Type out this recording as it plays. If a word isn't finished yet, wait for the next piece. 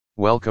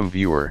Welcome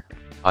viewer,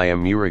 I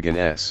am Murugan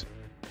S.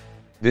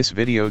 This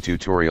video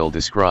tutorial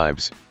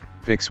describes,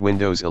 fix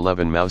Windows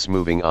 11 mouse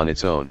moving on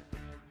its own.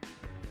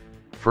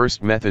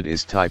 First method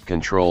is type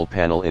Control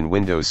Panel in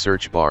Windows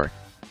search bar,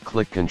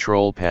 click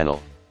Control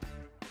Panel.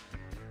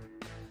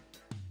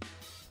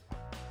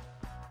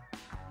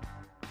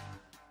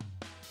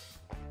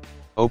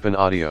 Open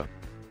Audio.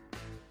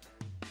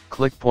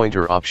 Click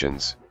Pointer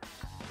Options.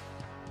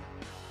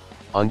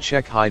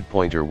 Uncheck Hide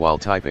Pointer while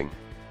typing.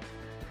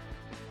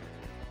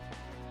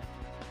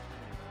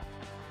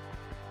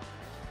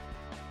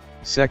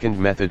 Second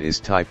method is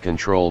type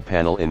Control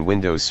Panel in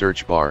Windows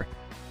search bar,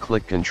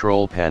 click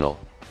Control Panel.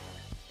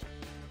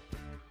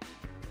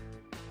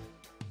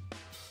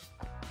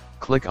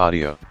 Click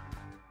Audio.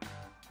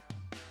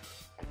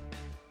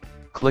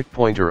 Click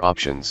Pointer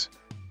Options.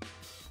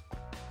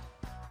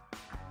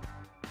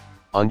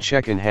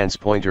 Uncheck Enhance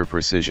Pointer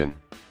Precision.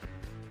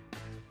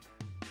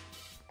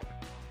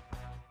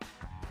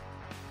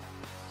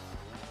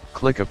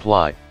 Click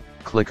Apply,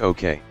 click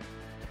OK.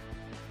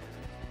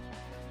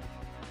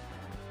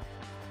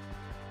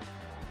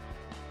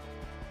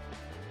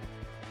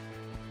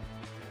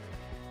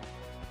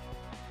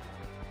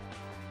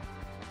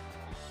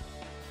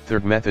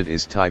 Third method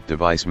is type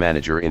Device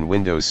Manager in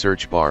Windows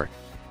search bar,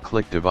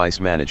 click Device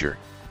Manager.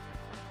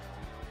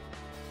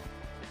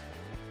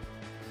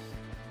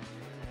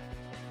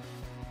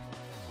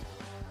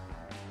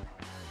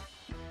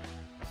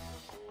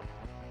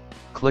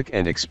 Click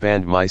and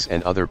expand mice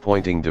and other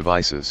pointing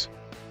devices.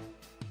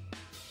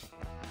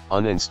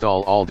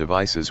 Uninstall all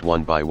devices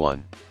one by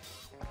one.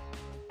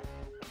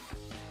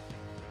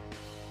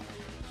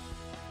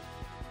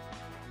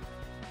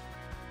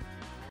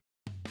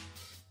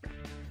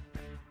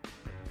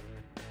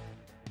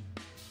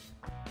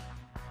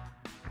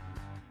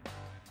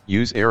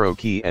 Use arrow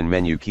key and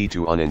menu key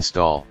to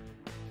uninstall.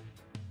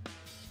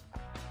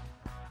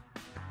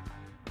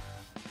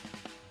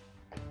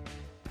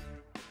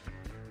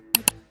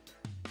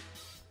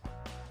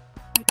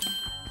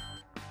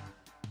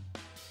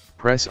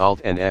 Press Alt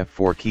and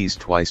F4 keys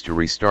twice to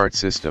restart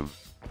system.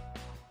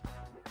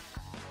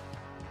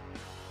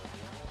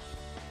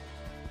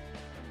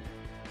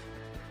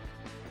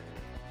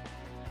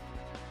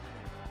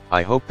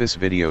 I hope this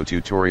video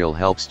tutorial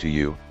helps to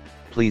you.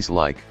 Please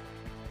like,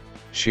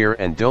 share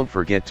and don't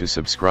forget to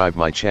subscribe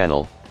my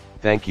channel.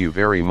 Thank you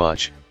very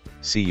much.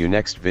 See you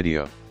next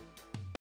video.